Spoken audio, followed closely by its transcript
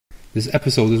This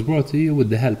episode is brought to you with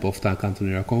the help of Ta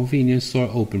Cantonera Convenience Store,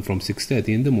 open from 6:30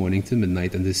 in the morning to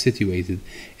midnight, and is situated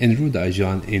in Rue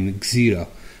d'Argent in Gżira,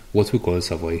 what we call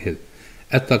Savoy Hill.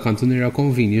 At Ta Cantonera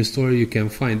Convenience Store, you can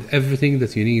find everything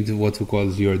that you need, what we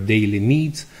call your daily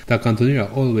needs. Ta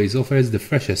Cantonera always offers the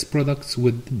freshest products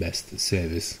with the best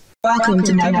service. Welcome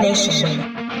to TechNation.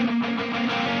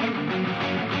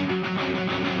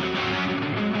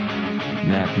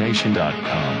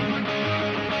 TechNation.com.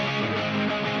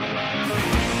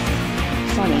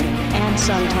 Funny and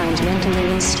sometimes mentally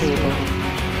unstable.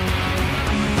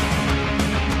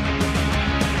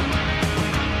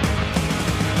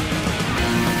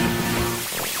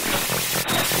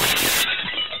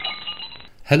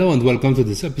 Hello and welcome to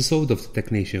this episode of the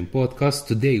TechNation podcast.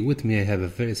 Today with me I have a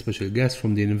very special guest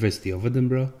from the University of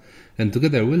Edinburgh, and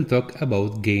together we'll talk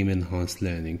about game-enhanced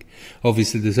learning.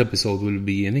 Obviously this episode will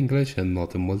be in English and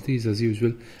not in Maltese as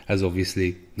usual, as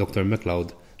obviously Dr.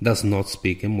 Macleod does not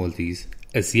speak in Maltese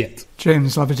as yet.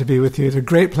 James, lovely to be with you. It's a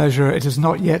great pleasure. It has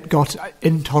not yet got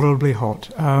intolerably hot.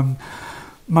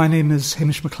 My name is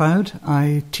Hamish Macleod.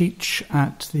 I teach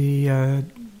at the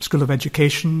School of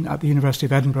Education at the University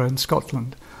of Edinburgh in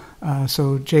Scotland.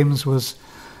 So James was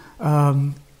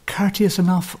courteous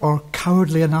enough or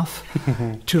cowardly enough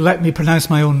to let me pronounce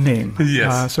my own name.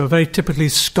 Yes. So a very typically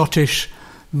Scottish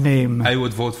name. I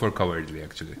would vote for cowardly,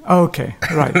 actually. Okay,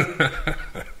 right.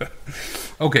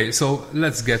 Okay, so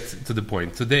let's get to the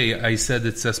point. Today I said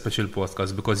it's a special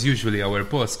podcast because usually our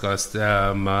podcast,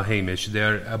 Hamish,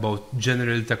 they're about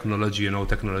general technology,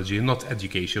 technology, not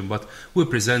education, but we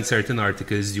present certain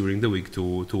articles during the week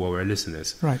to our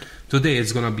listeners. Right. Today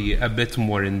it's going to be a bit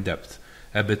more in-depth,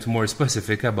 a bit more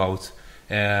specific about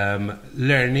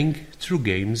learning through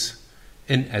games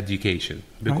in education,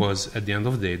 because at the end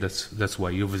of the day, that's why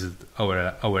you visit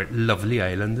our lovely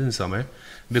island in summer,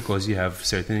 because you have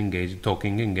certain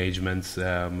talking engagements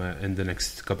in the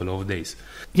next couple of days.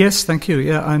 Yes, thank you.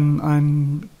 Yeah,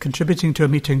 I'm contributing to a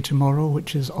meeting tomorrow,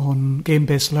 which is on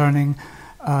game-based learning.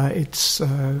 It's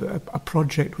a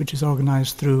project which is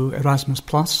organised through Erasmus+,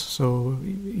 so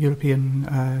European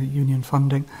Union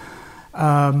funding.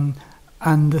 And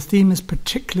the theme is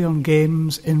particularly on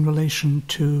games in relation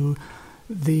to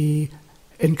the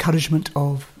encouragement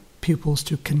of pupils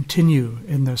to continue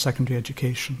in their secondary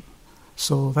education.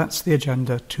 So that's the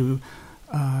agenda, to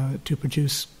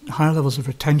produce higher levels of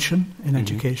retention in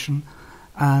education,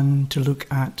 and to look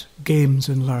at games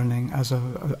in learning as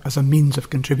a means of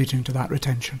contributing to that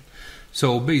retention.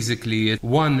 So basically,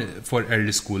 one for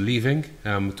early school leaving,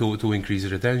 to increase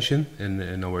retention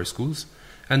in our schools,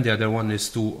 and the other one is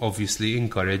to obviously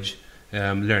encourage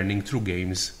learning through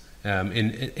games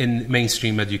in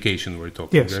mainstream education. We're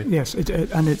talking, yes, right? Yes,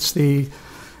 and it's the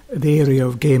area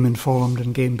of game-informed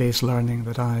and game-based learning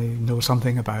that I know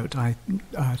something about. I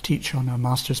teach on a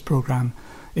master's programme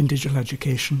in digital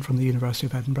education from the University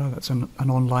of Edinburgh. That's an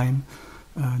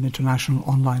international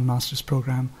online master's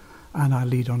programme, and I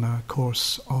lead on a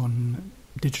course on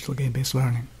digital game-based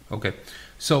learning. Okay,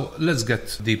 so let's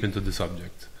get deep into the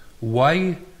subject.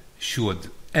 Why should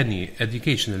any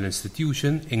educational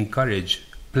institution encourage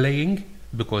playing?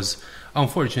 Because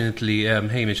unfortunately,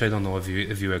 Hamish, I don't know if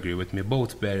you agree with me,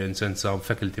 both parents and some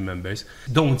faculty members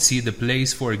don't see the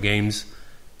place for games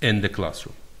in the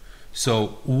classroom.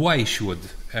 So why should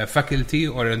a faculty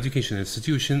or an education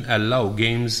institution allow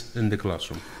games in the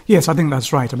classroom? Yes, I think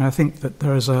that's right. I mean, I think that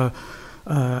there is an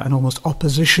almost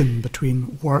opposition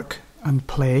between work and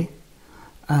play.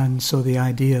 And so the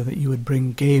idea that you would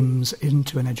bring games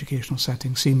into an educational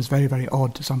setting seems very, very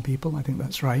odd to some people. I think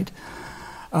that's right.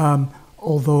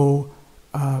 Although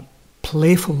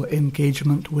playful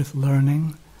engagement with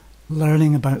learning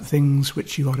about things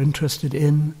which you are interested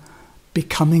in,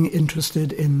 becoming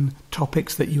interested in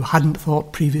topics that you hadn't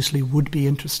thought previously would be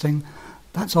interesting,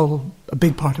 that's all a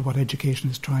big part of what education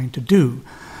is trying to do.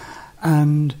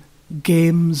 And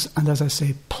games, and as I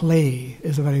say, play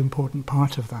is a very important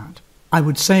part of that. I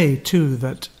would say, too,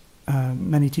 that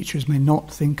many teachers may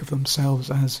not think of themselves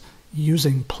as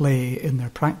using play in their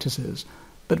practices,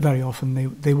 but very often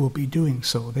they will be doing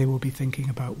so. They will be thinking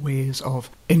about ways of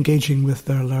engaging with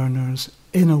their learners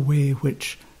in a way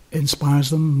which inspires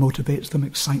them, motivates them,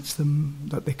 excites them,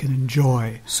 that they can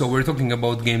enjoy. So we're talking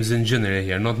about games in general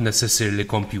here, not necessarily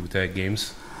computer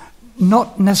games?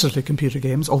 Not necessarily computer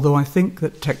games, although I think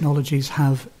that technologies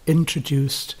have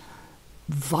introduced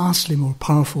vastly more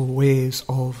powerful ways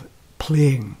of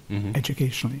playing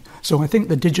educationally. So I think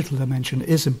the digital dimension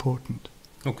is important.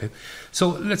 Okay. So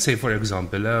let's say, for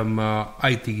example,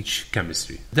 I teach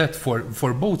chemistry. That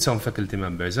for both some faculty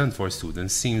members and for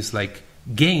students seems like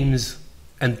games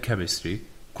and chemistry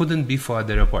couldn't be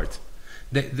farther apart.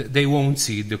 they won't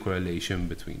see the correlation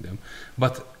between them.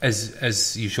 But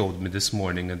as you showed me this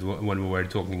morning and when we were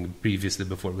talking previously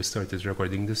before we started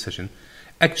recording this session,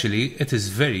 actually it is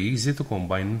very easy to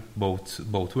combine both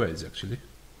worlds, actually.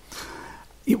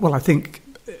 Well, I think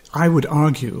I would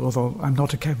argue, although I'm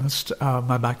not a chemist,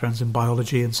 my background's in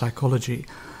biology and psychology,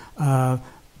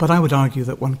 but I would argue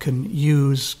that one can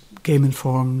use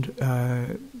game-informed,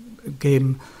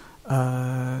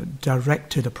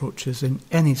 game-directed approaches in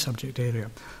any subject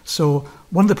area. So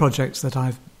one of the projects that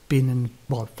I've been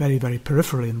very, very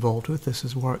peripherally involved with, this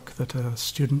is work that a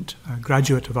student, a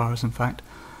graduate of ours, in fact,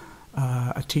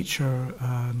 a teacher,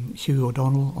 Hugh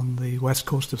O'Donnell, on the west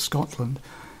coast of Scotland.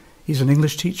 He's an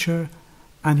English teacher,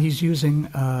 and he's using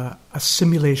a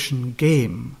simulation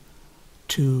game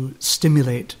to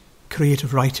stimulate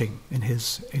creative writing in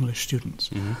his English students.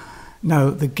 Mm-hmm. Now,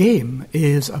 the game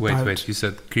is about... Wait, you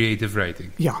said creative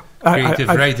writing? Yeah. Creative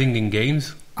writing in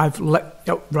games? I've left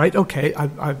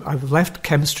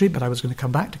chemistry, but I was going to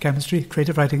come back to chemistry,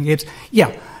 creative writing in games.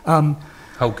 Yeah.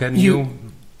 How can you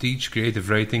teach creative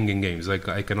writing in games? I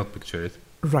cannot picture it.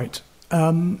 Right.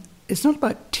 It's not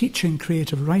about teaching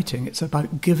creative writing, it's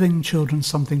about giving children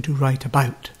something to write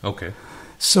about. Okay.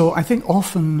 So I think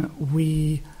often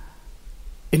we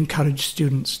encourage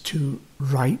students to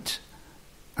write,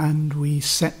 and we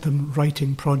set them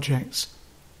writing projects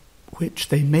which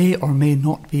they may or may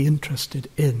not be interested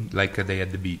in. Like a day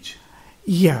at the beach.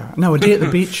 Yeah. Now, a day at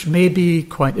the beach may be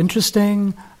quite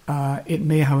interesting. It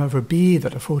may, however, be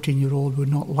that a 14-year-old would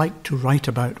not like to write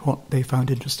about what they found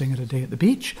interesting at a day at the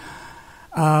beach.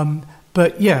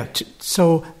 But yeah,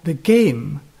 so the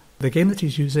game that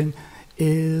he's using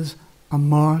is a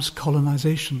Mars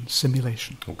colonization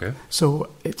simulation. Okay. So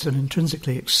it's an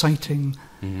intrinsically exciting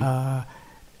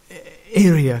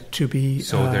area to be...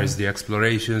 So there's the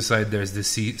exploration side, there's the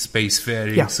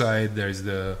spacefaring side, there's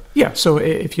the... Yeah, so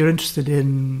if you're interested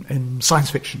in science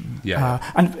fiction,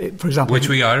 and for example... Which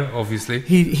we are, obviously.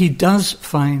 He does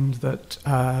find that,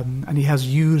 and he has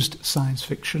used science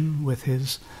fiction with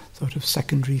his sort of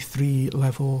secondary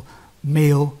 3-level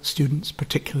male students,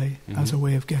 particularly, as a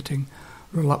way of getting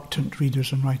reluctant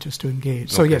readers and writers to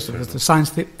engage. So yes, there's the science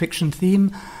fiction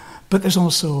theme, but there's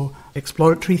also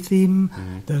exploratory theme,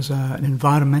 there's an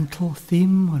environmental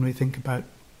theme when we think about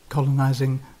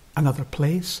colonizing another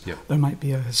place. Yep. There might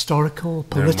be a historical,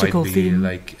 political theme.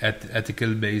 There might be like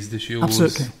ethical-based issues.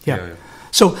 Absolutely, yeah.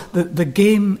 So the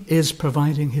game is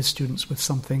providing his students with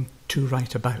something to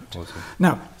write about. Awesome.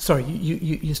 Now, sorry,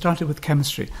 you started with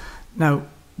chemistry. Now,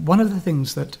 one of the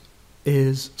things that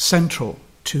is central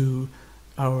to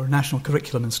our national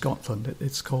curriculum in Scotland,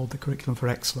 it's called the Curriculum for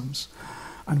Excellence,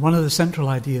 and one of the central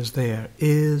ideas there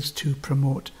is to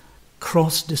promote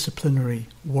cross-disciplinary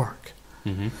work.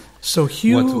 Mm-hmm. So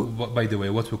Hugh... by the way,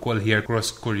 what we call here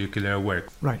cross-curricular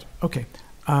work. Right, okay.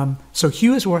 So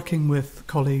Hugh is working with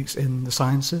colleagues in the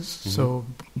sciences, so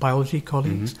biology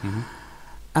colleagues,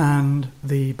 and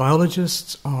the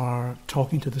biologists are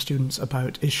talking to the students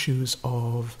about issues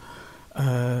of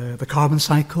the carbon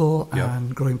cycle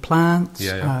and growing plants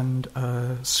and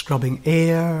scrubbing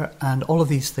air and all of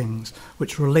these things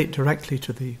which relate directly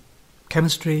to the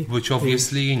chemistry. Which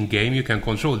obviously in game you can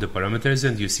control the parameters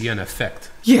and you see an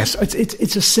effect. Yes,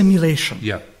 it's a simulation.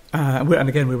 Yeah. And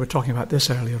again, we were talking about this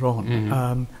earlier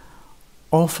on.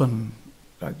 Often,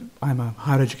 I'm a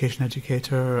higher education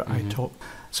educator, I talk...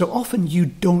 So often you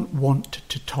don't want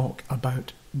to talk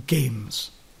about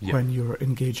games when you're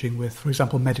engaging with, for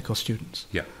example, medical students.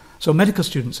 Yeah. So medical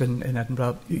students in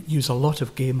Edinburgh use a lot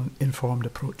of game-informed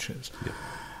approaches. Yeah.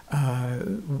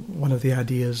 One of the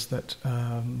ideas that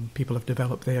people have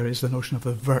developed there is the notion of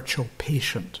the virtual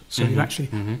patient. So you're actually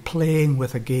playing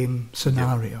with a game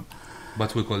scenario. Yeah.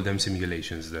 But we call them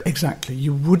simulations there. Exactly.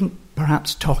 You wouldn't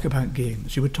perhaps talk about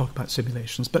games, you would talk about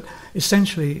simulations, but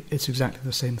essentially it's exactly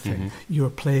the same thing. You're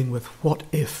playing with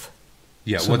what-if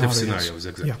scenarios. What if scenarios,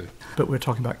 exactly. Yeah. But we're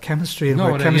talking about chemistry and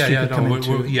where chemistry could come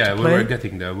into play. We were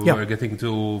getting there. We were getting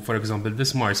to, for example,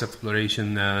 this Mars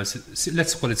exploration,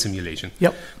 let's call it simulation.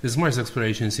 Yep. This Mars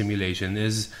exploration simulation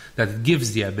is that it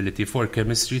gives the ability for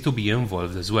chemistry to be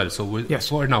involved as well. So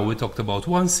for now we talked about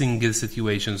one single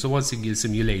situation, so one single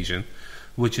simulation,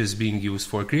 which is being used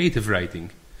for creative writing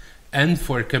and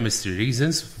for chemistry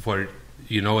reasons, for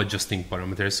adjusting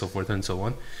parameters, so forth and so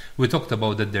on. We talked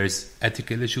about that there's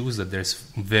ethical issues, that there's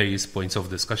various points of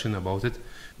discussion about it.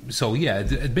 So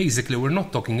basically we're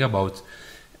not talking about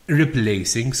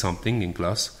replacing something in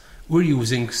class. We're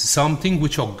using something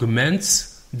which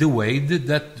augments the way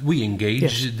that we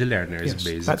engage the learners,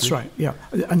 basically. That's right, yeah.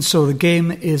 And so the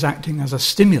game is acting as a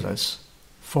stimulus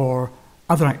for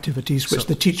other activities which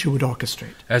So- the teacher would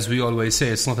orchestrate. As we always say,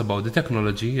 it's not about the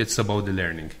technology, it's about the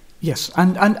learning. Yes,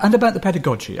 and about the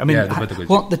pedagogy. I mean, Yeah, the pedagogy.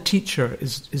 what the teacher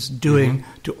is doing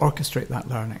to orchestrate that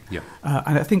learning. Yeah.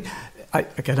 And I think,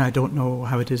 again, I don't know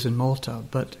how it is in Malta,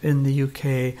 but in the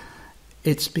UK,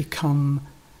 it's become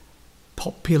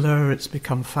popular, it's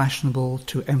become fashionable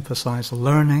to emphasise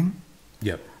learning.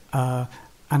 Yeah.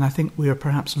 And I think we are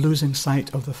perhaps losing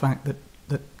sight of the fact that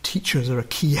teachers are a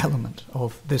key element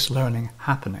of this learning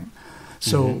happening.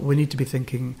 So we need to be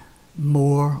thinking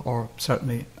more, or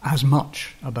certainly as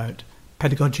much, about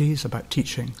pedagogies, about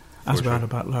teaching, as well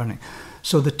about learning.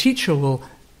 So the teacher will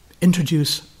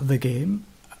introduce the game,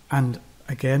 and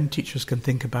again, teachers can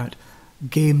think about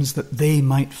games that they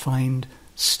might find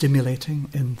stimulating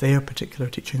in their particular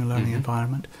teaching and learning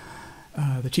environment.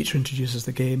 The teacher introduces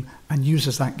the game and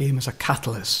uses that game as a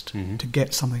catalyst to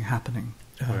get something happening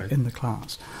in the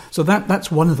class. So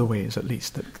that's one of the ways, at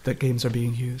least, that games are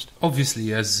being used.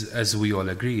 Obviously, as we all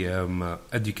agree,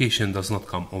 education does not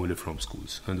come only from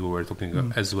schools, and we were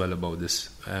talking as well about this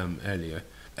earlier.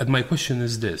 And my question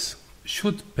is this: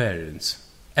 should parents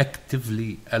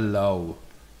actively allow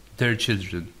their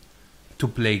children to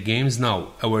play games? Now,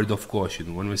 a word of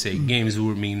caution. When we say games,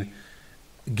 we mean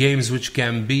games which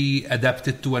can be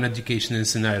adapted to an educational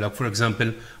scenario. Like, for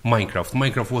example, Minecraft.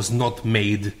 Minecraft was not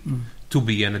made to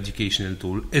be an educational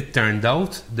tool. It turned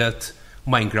out that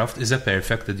Minecraft is a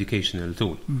perfect educational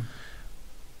tool.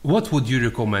 What would you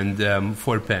recommend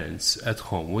for parents at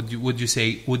home? Would you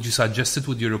suggest it?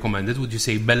 Would you recommend it? Would you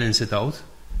say balance it out?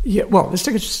 Yeah, well, let's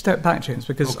take a step back, James,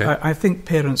 because I think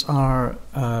parents are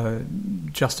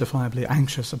justifiably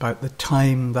anxious about the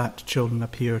time that children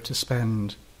appear to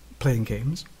spend playing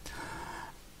games.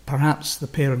 Perhaps the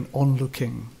parent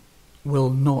onlooking will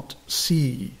not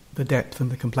see the depth and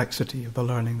the complexity of the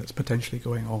learning that's potentially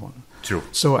going on. True.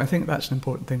 So I think that's an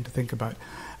important thing to think about.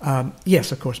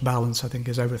 Yes, of course, balance, I think,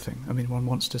 is everything. I mean, one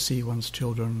wants to see one's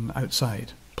children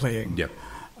outside playing. Yeah.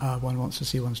 One wants to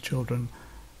see one's children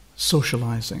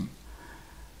socialising.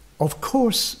 Of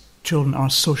course, children are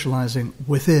socialising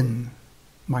within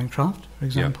Minecraft, for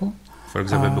example. Yeah. For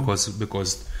example,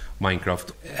 because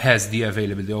Minecraft has the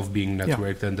availability of being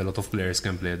networked and a lot of players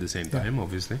can play at the same time,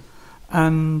 obviously.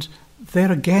 And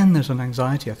there again, there's an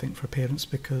anxiety, I think, for parents,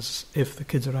 because if the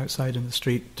kids are outside in the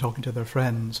street talking to their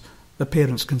friends, the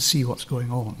parents can see what's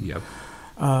going on. Yep.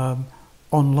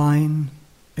 Online,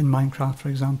 in Minecraft, for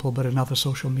example, but in other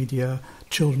social media,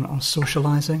 children are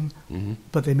socialising,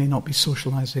 but they may not be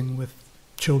socialising with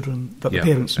children that the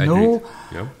parents know.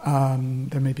 Yep.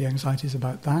 There may be anxieties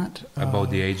about that. About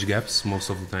the age gaps, most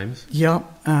of the times. Yeah,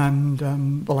 and,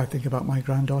 I think about my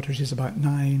granddaughter, she's about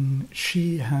 9.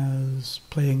 She has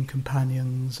playing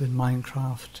companions in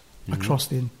Minecraft across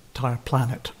the entire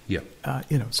planet. Yeah.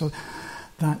 So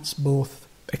that's both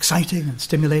exciting and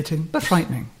stimulating, but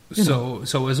frightening. So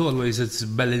as always, it's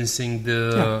balancing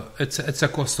it's a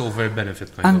cost over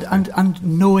benefit kind of thing. And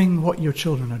knowing what your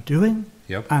children are doing,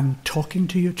 Yep. and talking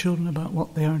to your children about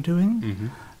what they are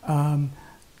doing,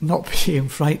 not being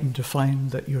frightened to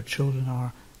find that your children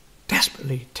are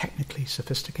desperately technically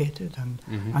sophisticated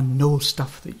and know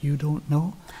stuff that you don't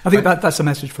know. I think that's a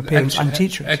message for parents and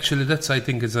teachers. Actually, that's, I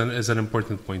think, is an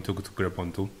important point to grab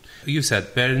onto. You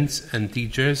said parents and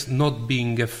teachers not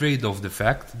being afraid of the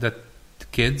fact that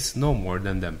kids know more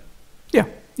than them.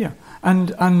 Yeah.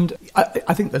 And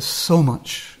I think there's so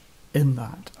much in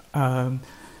that.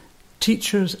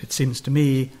 Teachers, it seems to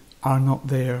me, are not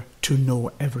there to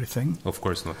know everything. Of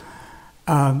course not.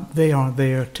 They are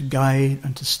there to guide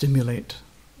and to stimulate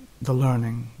the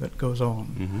learning that goes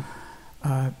on.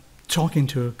 Talking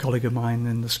to a colleague of mine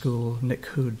in the school, Nick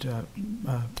Hood,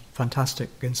 a fantastic,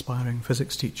 inspiring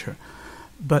physics teacher,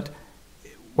 but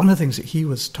one of the things that he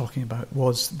was talking about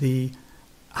was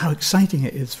how exciting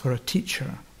it is for a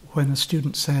teacher when a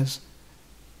student says,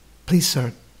 "Please,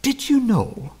 sir, did you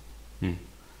know?"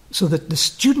 So that the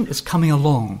student is coming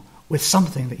along with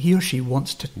something that he or she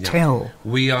wants to tell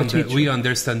we teacher.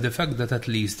 understand the fact that at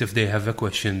least if they have a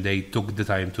question, they took the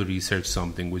time to research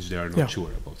something which they are not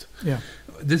sure about. Yeah.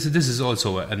 This is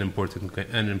also an important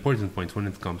point when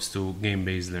it comes to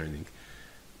game-based learning.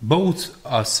 Both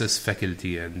us as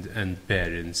faculty and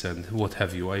parents and what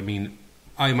have you. I mean,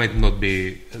 I might not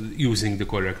be using the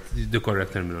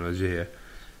correct terminology here.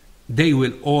 They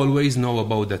will always know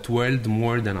about that world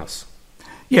more than us.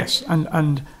 Yes,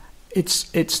 and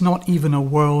it's not even a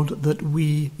world that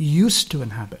we used to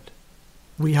inhabit.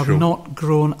 We have not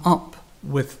grown up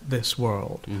with this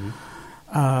world.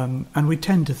 And we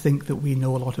tend to think that we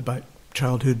know a lot about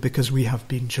childhood because we have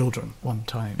been children one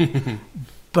time.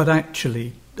 But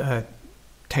actually,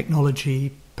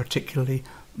 technology, particularly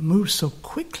moves so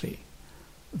quickly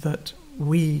that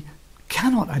we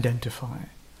cannot identify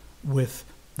with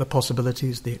the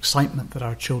possibilities, the excitement that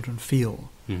our children feel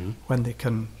when they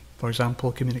can, for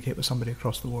example, communicate with somebody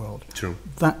across the world. True.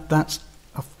 That's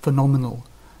a phenomenal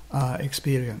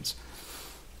experience.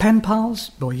 Pen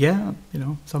pals, well, yeah,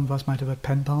 some of us might have had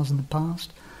pen pals in the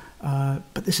past,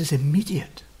 but this is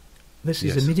immediate. This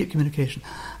is immediate communication.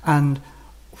 And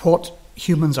what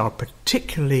humans are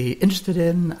particularly interested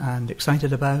in and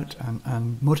excited about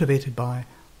and motivated by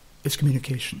is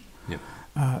communication.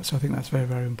 Yeah. So I think that's very,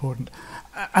 very important.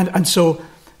 And so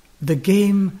the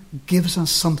game gives us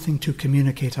something to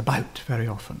communicate about very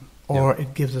often, or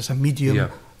it gives us a medium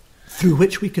through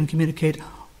which we can communicate,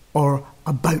 or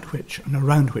about which and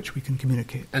around which we can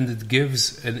communicate. And it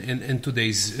gives, in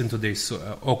today's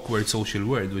awkward social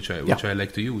world, which I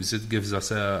like to use, it gives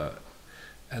us a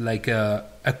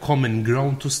common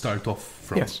ground to start off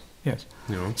from. Yes.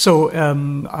 So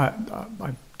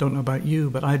I don't know about you,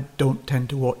 but I don't tend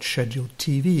to watch scheduled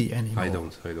TV anymore. I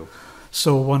don't.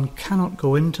 So one cannot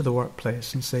go into the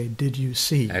workplace and say, "Did you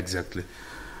see?" Exactly.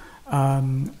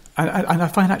 And I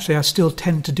find actually I still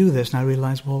tend to do this, and I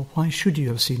realise, well, why should you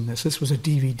have seen this? This was a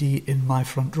DVD in my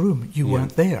front room. You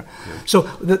weren't there. Yeah. So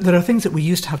there are things that we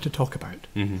used to have to talk about.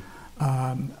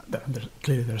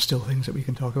 Clearly there are still things that we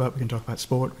can talk about. We can talk about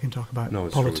sport, we can talk about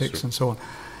politics and so on.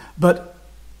 But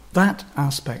that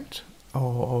aspect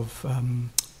of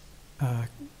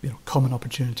common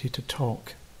opportunity to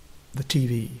talk, the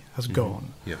TV has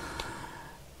gone. Yeah.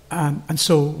 And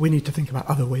so we need to think about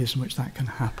other ways in which that can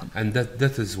happen. And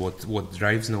that is what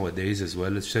drives nowadays as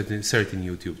well. It's certain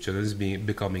YouTube channels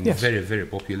becoming very, very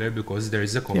popular because there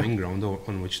is a common ground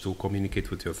on which to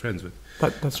communicate with your friends with.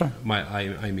 That's right.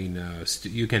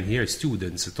 You can hear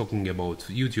students talking about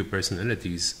YouTube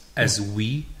personalities as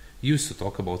we used to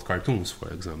talk about cartoons, for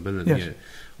example, and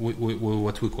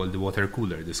what we call the water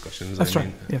cooler discussions. That's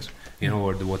right. Yes.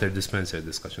 Or the water dispenser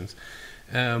discussions.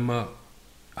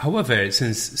 However,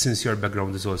 since your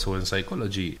background is also in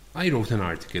psychology, I wrote an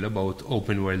article about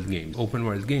open world games. Open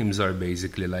world games are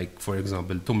basically like, for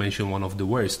example, to mention one of the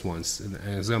worst ones, an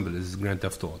example is Grand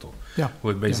Theft Auto,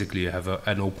 where basically you have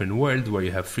an open world where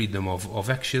you have freedom of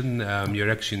action,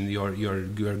 your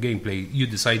gameplay, you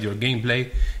decide your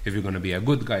gameplay, if you're going to be a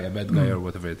good guy, a bad guy, or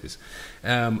whatever it is.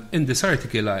 In this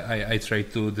article, I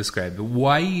tried to describe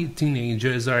why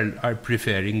teenagers are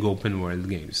preferring open world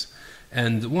games.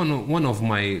 And one of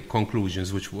my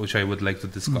conclusions, which I would like to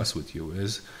discuss with you,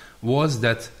 was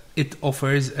that it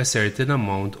offers a certain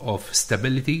amount of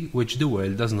stability which the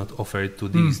world does not offer to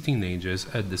these teenagers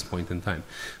at this point in time.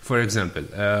 For example,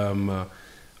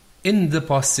 in the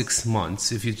past 6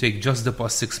 months, if you take just the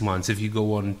past 6 months, if you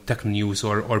go on tech news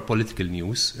or political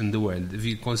news in the world, if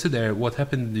you consider what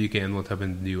happened in the UK and what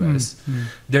happened in the US,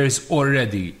 there is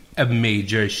already a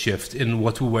major shift in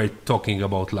what we were talking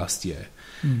about last year.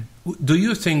 Do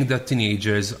you think that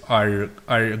teenagers are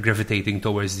gravitating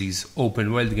towards these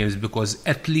open world games because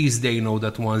at least they know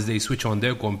that once they switch on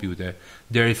their computer,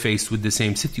 they're faced with the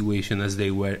same situation as they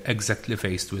were exactly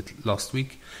faced with last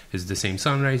week? It's the same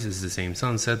sunrise, it's the same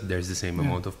sunset, there's the same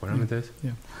amount of parameters?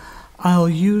 Yeah. I'll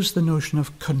use the notion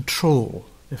of control,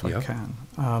 if I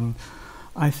can.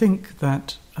 I think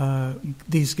that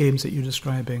these games that you're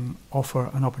describing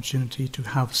offer an opportunity to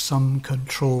have some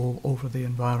control over the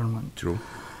environment. True.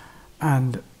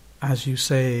 And, as you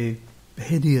say,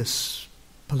 hideous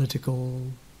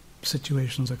political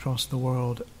situations across the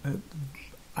world,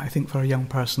 I think for a young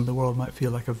person the world might feel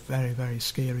like a very, very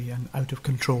scary and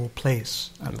out-of-control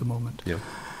place at the moment. Yeah.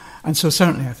 And so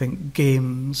certainly I think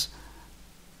games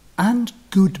and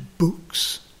good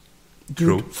books,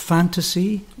 good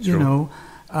fantasy,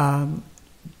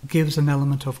 gives an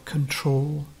element of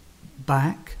control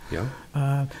back. Yeah.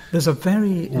 There's a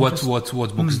very what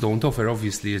books don't offer.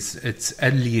 Obviously, it's a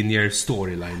linear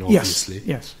storyline. Obviously,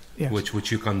 yes.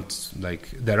 Which you can't like.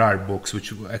 There are books,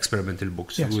 experimental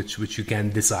books, which you can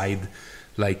decide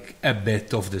like a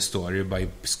bit of the story by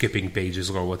skipping pages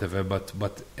or whatever.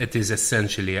 But it is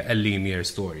essentially a linear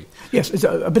story. Yes, it's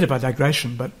a bit of a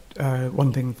digression. But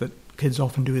one thing that kids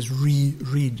often do is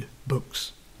reread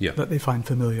books. Yeah. That they find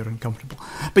familiar and comfortable.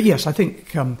 But yes, I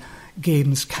think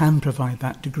games can provide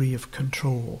that degree of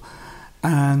control.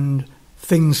 And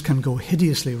things can go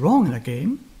hideously wrong in a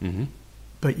game,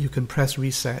 but you can press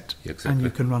reset and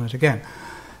you can run it again.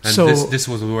 And so, this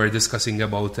was what we were discussing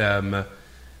about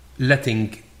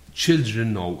letting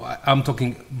children know. I'm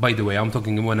talking,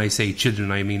 when I say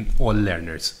children, I mean all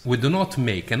learners. We do not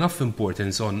make enough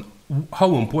importance on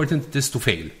how important it is to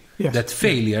fail. Yes. That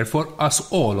failure for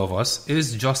us, all of us,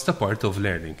 is just a part of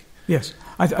learning. Yes,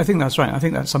 I think that's right. I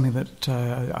think that's something that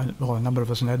a number of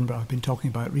us in Edinburgh have been talking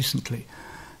about recently.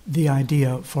 The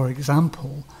idea, for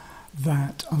example,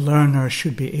 that a learner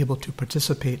should be able to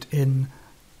participate in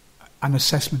an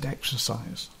assessment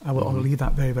exercise. I'll leave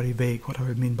that very, very vague, what I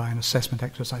would mean by an assessment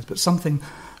exercise, but something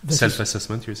that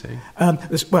self-assessment, you're saying?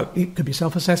 It could be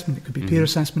self-assessment, it could be peer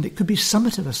assessment, it could be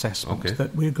summative assessment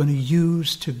that we're going to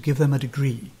use to give them a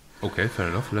degree. Okay, fair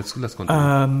enough. Let's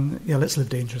continue. Let's live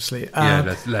dangerously.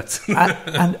 Let's.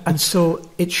 and so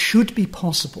it should be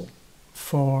possible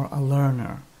for a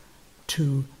learner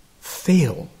to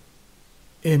fail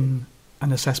in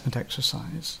an assessment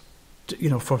exercise,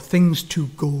 for things to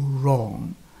go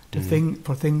wrong,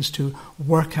 for things to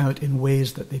work out in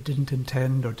ways that they didn't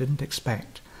intend or didn't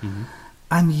expect,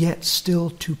 and yet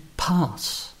still to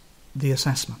pass the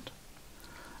assessment.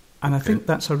 And I think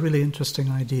that's a really interesting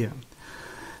idea.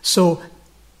 So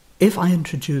if I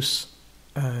introduce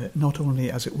not only,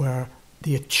 as it were,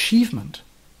 the achievement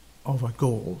of a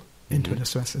goal into an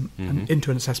assessment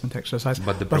into an assessment exercise,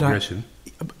 but the progression,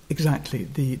 exactly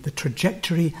the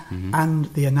trajectory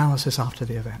and the analysis after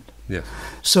the event. Yes.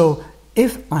 So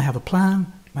if I have a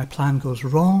plan, my plan goes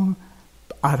wrong,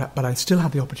 but I still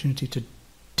have the opportunity to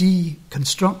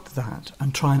deconstruct that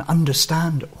and try and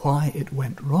understand why it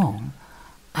went wrong,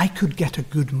 I could get a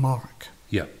good mark.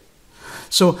 Yeah.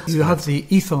 So you have the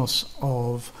ethos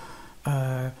of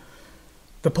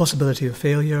the possibility of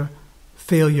failure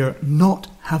not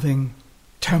having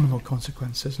terminal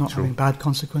consequences, not having bad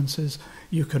consequences.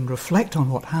 You can reflect on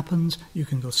what happens, you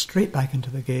can go straight back into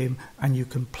the game, and you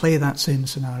can play that same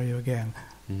scenario again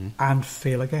and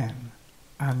fail again.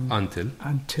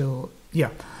 Until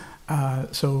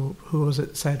so who was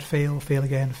it said, fail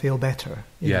again, fail better.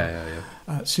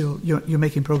 So you're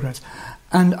making progress.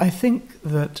 And I think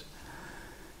that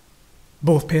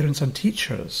both parents and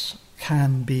teachers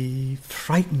can be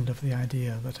frightened of the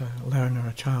idea that a learner,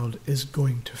 a child, is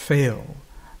going to fail,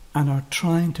 and are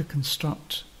trying to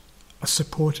construct a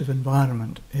supportive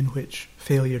environment in which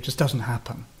failure just doesn't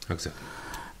happen. Exactly.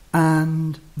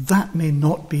 And that may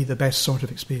not be the best sort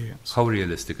of experience. How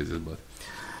realistic is it, but?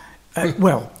 I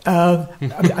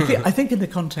think in the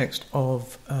context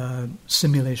of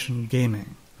simulation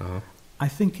gaming, I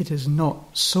think it is not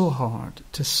so hard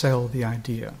to sell the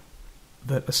idea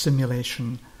that a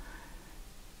simulation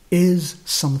is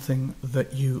something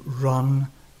that you run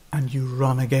and you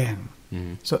run again.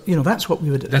 So, that's what we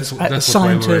would, as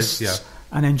scientists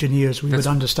and engineers, we would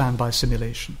understand by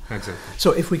simulation. Exactly.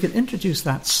 So if we can introduce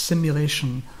that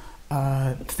simulation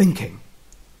thinking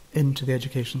into the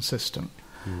education system,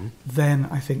 then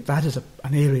I think that is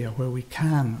an area where we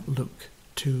can look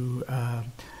to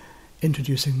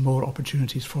introducing more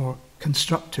opportunities for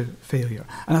constructive failure.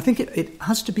 And I think it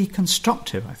has to be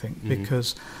constructive,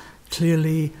 because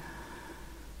clearly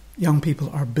young people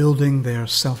are building their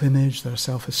self-image, their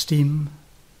self-esteem,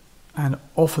 and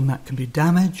often that can be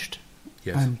damaged.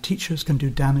 Yes. And teachers can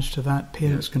do damage to that,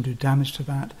 parents can do damage to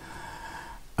that.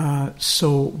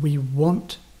 So we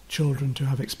want children to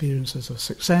have experiences of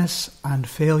success and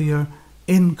failure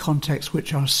in contexts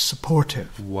which are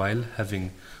supportive.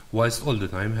 Whilst all the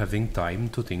time having time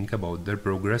to think about their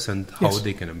progress and how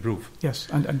they can improve. Yes,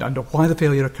 and why the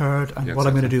failure occurred and what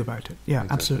I'm going to do about it. Yeah,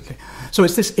 absolutely. So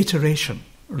it's this iteration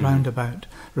roundabout,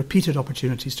 repeated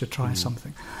opportunities to try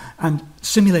something. And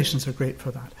simulations are great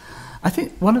for that. I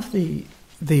think one of the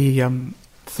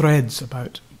threads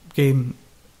about game,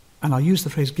 and I'll use the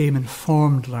phrase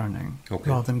game-informed learning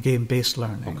rather than game-based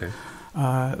learning. Okay.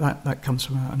 That comes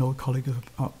from an old colleague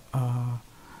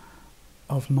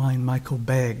of mine, Michael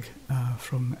Begg,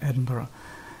 from Edinburgh.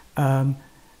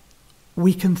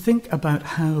 We can think about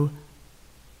how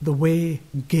the way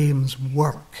games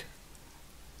work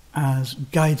as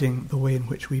guiding the way in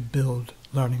which we build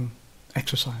learning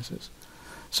exercises.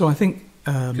 So I think...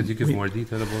 Could you give more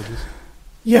detail about this?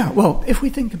 Yeah, well, if we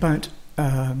think about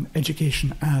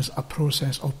education as a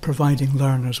process of providing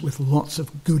learners with lots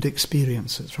of good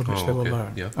experiences from which they will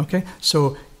learn. Yeah. Okay?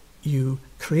 So you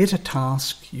create a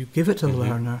task, you give it to the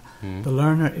learner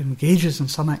engages in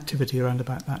some activity around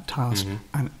about that task,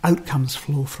 and outcomes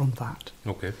flow from that.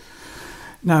 Okay.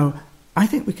 Now, I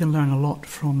think we can learn a lot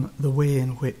from the way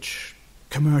in which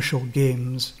commercial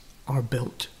games are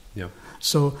built. Yeah.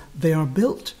 So they are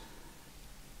built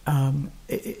in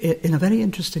a very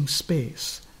interesting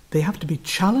space. They have to be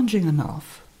challenging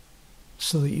enough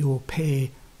so that you will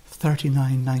pay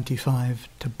 $39.95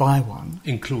 to buy one,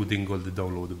 including all the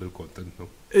downloadable content. No?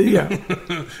 Yeah,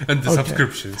 and the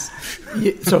subscriptions.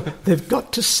 So they've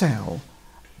got to sell,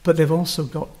 but they've also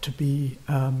got to be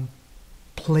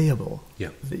playable. Yeah,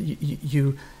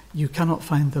 you cannot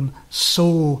find them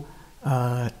so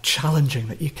challenging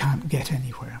that you can't get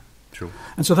anywhere. True.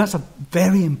 And so that's a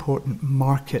very important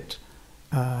market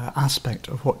aspect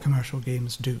of what commercial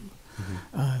games do.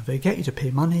 They get you to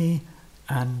pay money,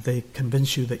 and they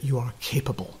convince you that you are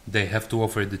capable. They have to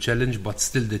offer the challenge, but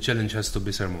still the challenge has to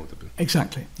be surmountable.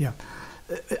 Exactly, yeah.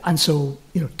 And so,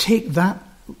 take that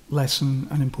lesson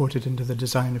and import it into the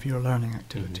design of your learning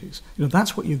activities.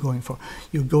 That's what you're going for.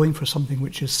 You're going for something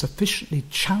which is sufficiently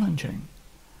challenging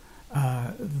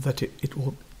that it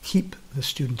will keep the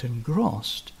student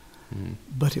engrossed,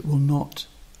 but it will not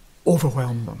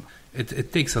overwhelm them.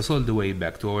 It takes us all the way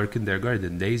back to our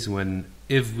kindergarten days when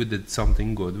if we did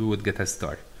something good, we would get a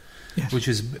star. Yes. Which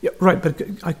is... Yeah, right, but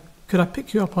could I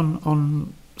pick you up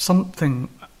on something...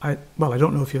 I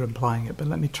don't know if you're implying it, but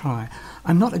let me try.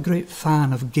 I'm not a great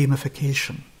fan of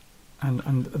gamification.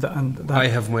 And that, I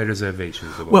have my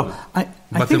reservations about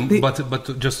it.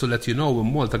 But just to let you know,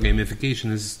 in Malta,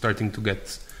 gamification is starting to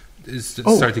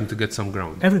get some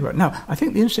ground. Everywhere. Now, I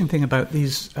think the interesting thing about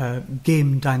these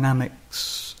game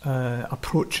dynamics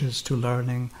approaches to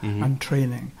learning and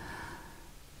training,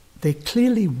 they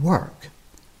clearly work,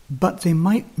 but they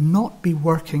might not be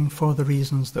working for the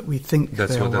reasons that we think they're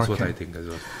working. That's what I think as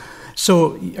well.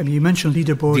 So, you mentioned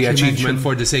leaderboards. The achievement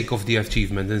for the sake of the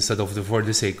achievement instead of for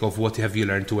the sake of what have you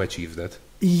learned to achieve that.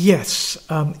 Yes.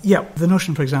 The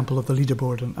notion, for example, of the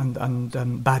leaderboard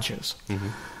and badges.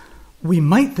 We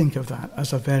might think of that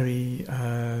as a very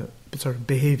sort of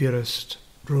behaviourist,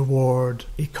 reward,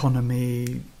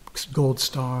 economy, gold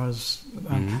stars.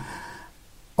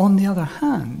 On the other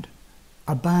hand,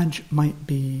 a badge might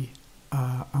be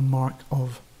a mark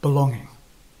of belonging.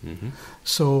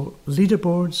 So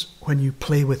leaderboards, when you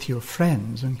play with your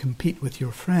friends and compete with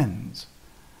your friends,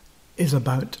 is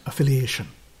about affiliation.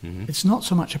 It's not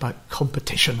so much about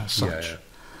competition as such. Yeah.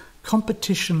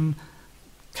 Competition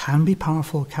can be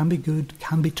powerful, can be good,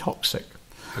 can be toxic.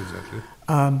 Exactly.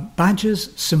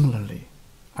 Badges, similarly.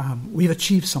 We've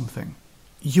achieved something.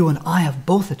 You and I have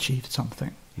both achieved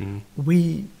something.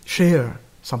 We share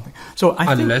something. So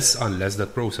unless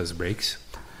that process breaks,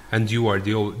 and you are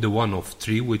the one of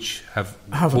three which have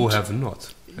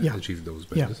not achieved those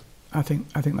badges. Yeah, I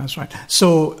think that's right.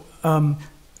 So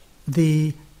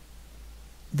the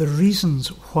reasons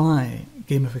why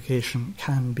gamification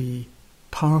can be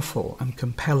powerful and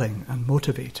compelling and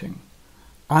motivating,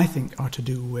 I think, are to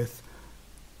do with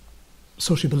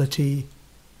sociability,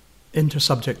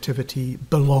 intersubjectivity,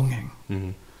 belonging,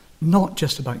 not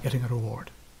just about getting a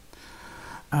reward.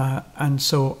 And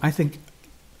so I think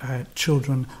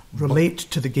children relate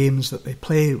to the games that they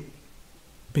play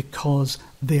because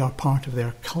they are part of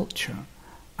their culture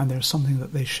and there's something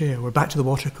that they share. We're back to the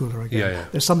water cooler again. Yeah.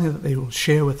 There's something that they will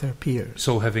share with their peers.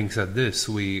 So having said this,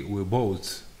 we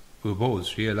both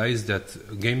realize that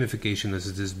gamification as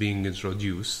it is being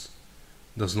introduced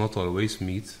does not always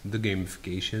meet the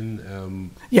gamification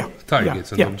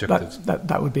targets and objectives.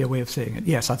 That would be a way of saying it.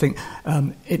 Yes, I think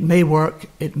it may work,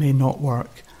 it may not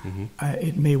work.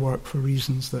 It may work for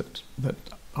reasons that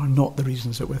are not the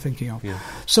reasons that we're thinking of. Yeah.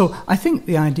 So I think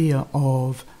the idea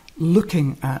of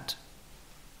looking at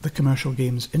the commercial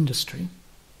games industry,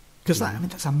 because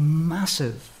that's a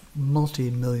massive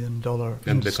multi-million-dollar and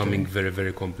industry. Becoming very,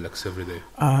 very complex every day.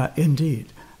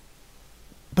 Indeed.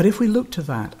 But if we look to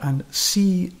that and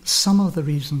see some of the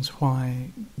reasons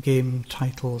why game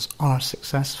titles are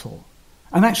successful,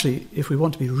 and actually, if we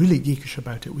want to be really geekish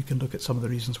about it, we can look at some of the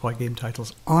reasons why game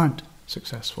titles aren't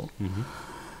successful.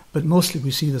 But mostly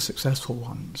we see the successful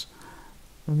ones.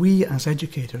 We, as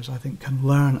educators, I think, can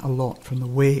learn a lot from the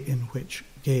way in which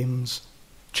games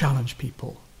challenge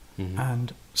people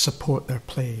and support their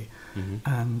play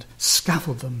and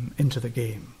scaffold them into the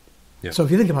game. Yeah. So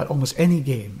if you think about almost any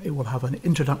game, it will have an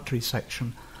introductory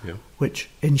section which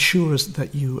ensures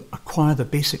that you acquire the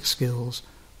basic skills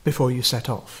before you set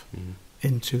off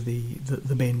into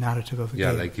the main narrative of the game.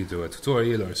 Yeah, like you do a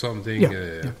tutorial or something.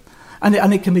 Yeah.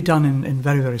 And it can be done in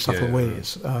very, very subtle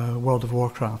ways. World of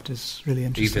Warcraft is really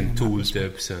interesting. Even tool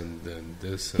tips and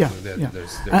this and that. Yeah.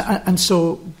 There's and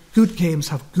so good games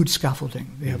have good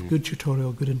scaffolding. They have good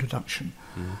tutorial, good introduction.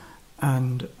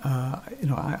 And,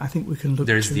 I think we can look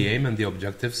There's the aim and the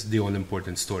objectives, the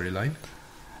all-important storyline.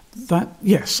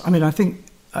 Yes. I mean, I think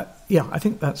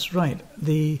that's right.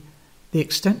 The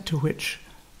extent to which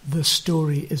the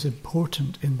story is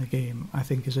important in the game, I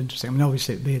think, is interesting. I mean,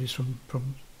 obviously it varies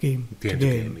from game to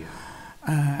game.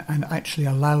 And actually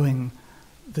allowing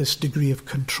this degree of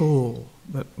control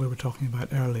that we were talking about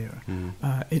earlier,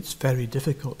 it's very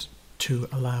difficult to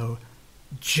allow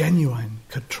genuine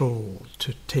control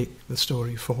to take the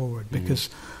story forward because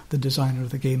the designer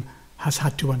of the game has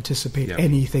had to anticipate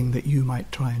anything that you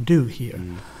might try and do here.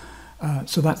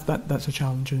 So that's a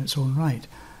challenge in its own right.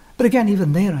 But again,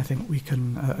 even there, I think we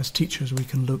can, as teachers, we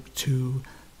can look to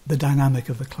the dynamic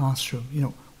of the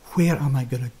classroom. Where am I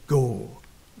going to go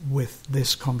with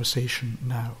this conversation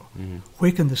now? Mm-hmm.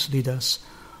 Where can this lead us?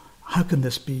 How can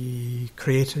this be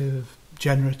creative,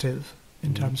 generative,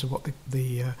 in terms of what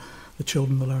the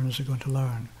children, the learners are going to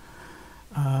learn?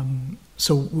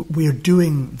 So we're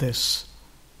doing this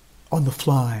on the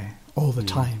fly all the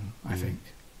time, I think,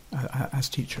 as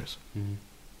teachers. Mm-hmm.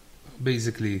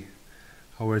 Basically,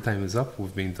 our time is up.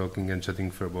 We've been talking and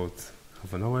chatting for about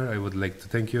half an hour. I would like to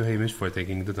thank you, Hamish, for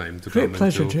taking the time to come. Great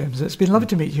pleasure, James. It's been lovely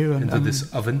to meet you. Into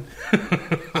this oven.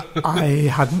 I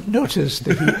hadn't noticed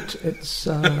the heat. It's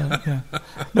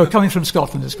No, coming from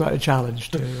Scotland is quite a challenge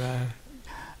to.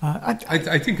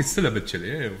 I think it's still a bit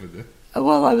chilly over there.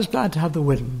 Well, I was glad to have the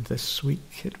wind this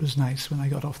week. It was nice when I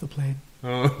got off the plane.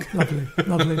 Oh, okay.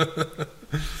 Lovely.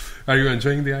 Are you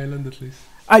enjoying the island at least?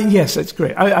 Yes, it's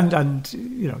great. And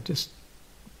just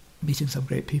meeting some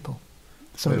great people.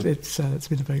 So it's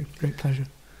been a very great pleasure.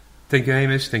 Thank you,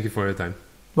 Hamish. Thank you for your time.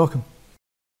 Welcome.